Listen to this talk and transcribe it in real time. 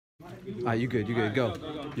Alright, you good, you good. Go.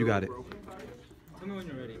 You got it. Tell me when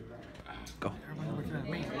you're ready. Go.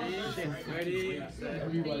 Ready?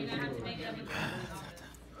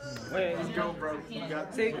 Wait, let's go, bro.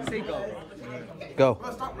 Say go. Go.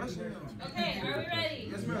 Okay, are we ready?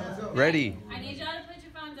 Yes, ma'am. Let's go. Ready. I need y'all to put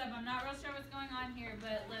your phones up. I'm not real sure what's going on here,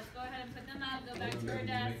 but let's go ahead and put them up. Go back to our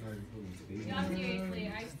desk. Y'all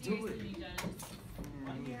seriously, I seriously need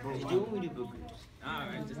y'all. Do what we do, boo.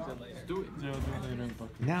 Alright, just do it later. Do it.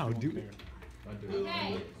 Now, do it.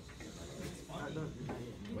 Okay.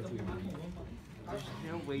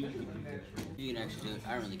 No way you can do that. You can actually do it. I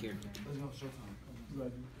don't really care.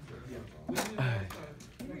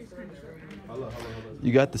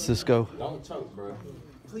 You got the Cisco. Don't choke, bro.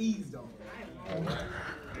 Please don't.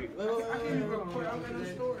 You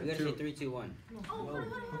gotta say 3, 2, 1.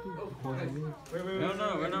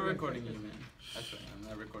 No, we're not recording you, man. That's right, I'm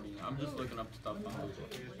not recording you. I'm just looking up stuff.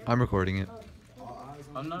 I'm recording it.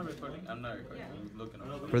 I'm not recording. I'm looking up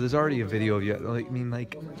stuff. Bro, there's already a video of you. Like, I mean,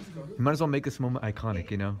 like, you might as well make this moment iconic,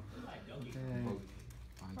 you know?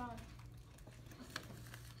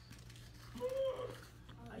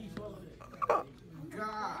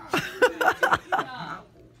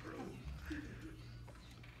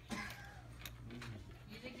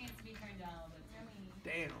 Music needs to be turned down a little bit.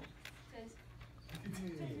 Damn.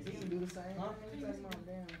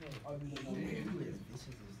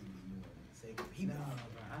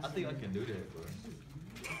 I think I can do that, bro.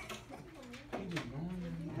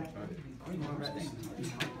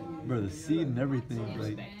 Bro, the seed and everything,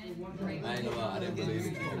 like. I ain't gonna lie, I didn't believe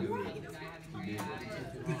it. You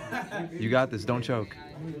did. You got this, don't choke.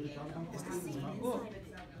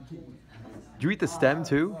 Did you eat the stem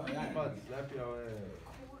too?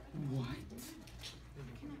 What?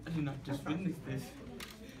 I did not just witness this.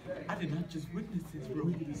 I did not just witness this, bro.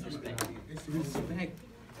 Respect. Respect.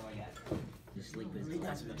 Just sleep with it.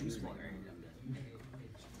 That's what I'm doing right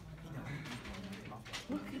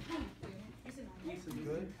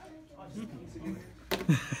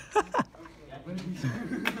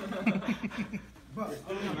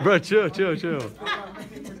Bro, chill, chill, chill.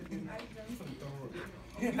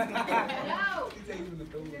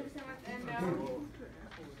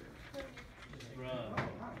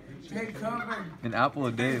 Take cover. An apple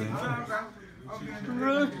a day, man.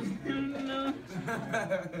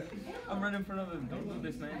 I'm right in front of him. Don't do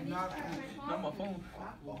this, man. Not my phone.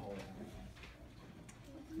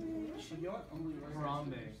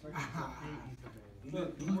 Harambe.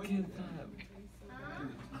 Look at that.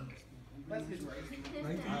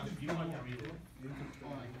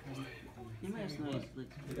 You might have some nice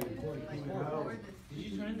licks.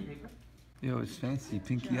 Yo, it's fancy.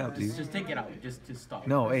 Pinky out, dude. Just take it out. Just stop.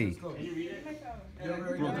 No, hey. Bro,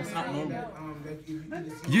 that's not normal.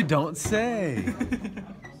 You don't say.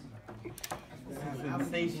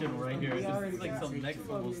 Sensational right here. This is like some next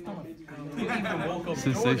level stuff. It even woke up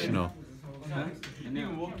Sensational. Huh? It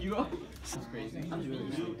even woke you up. This is crazy. I was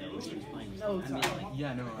really stoked that when she was playing this. I mean, like,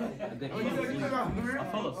 Yeah, no. a good game. I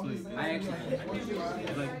fell asleep. I actually fell asleep.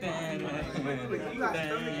 It's like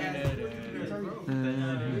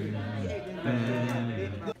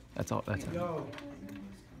That's all. That's all.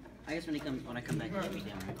 I guess when I come back, he should be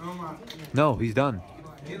done, right? No, he's done.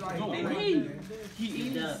 Hey,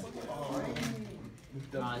 He's done.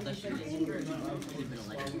 I thought she was. She's been a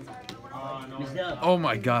legend. Miss Dub. Oh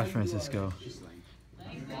my God, Francisco. She's slaying.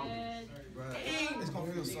 It's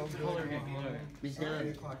gonna feel so good. Miss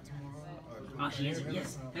Dub. Oh, she is.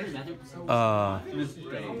 Yes. There's nothing.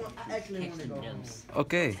 Kicks and dubs.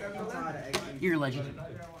 Okay. You're a legend.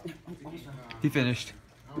 He finished.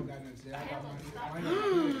 I don't got nothing to say. I got my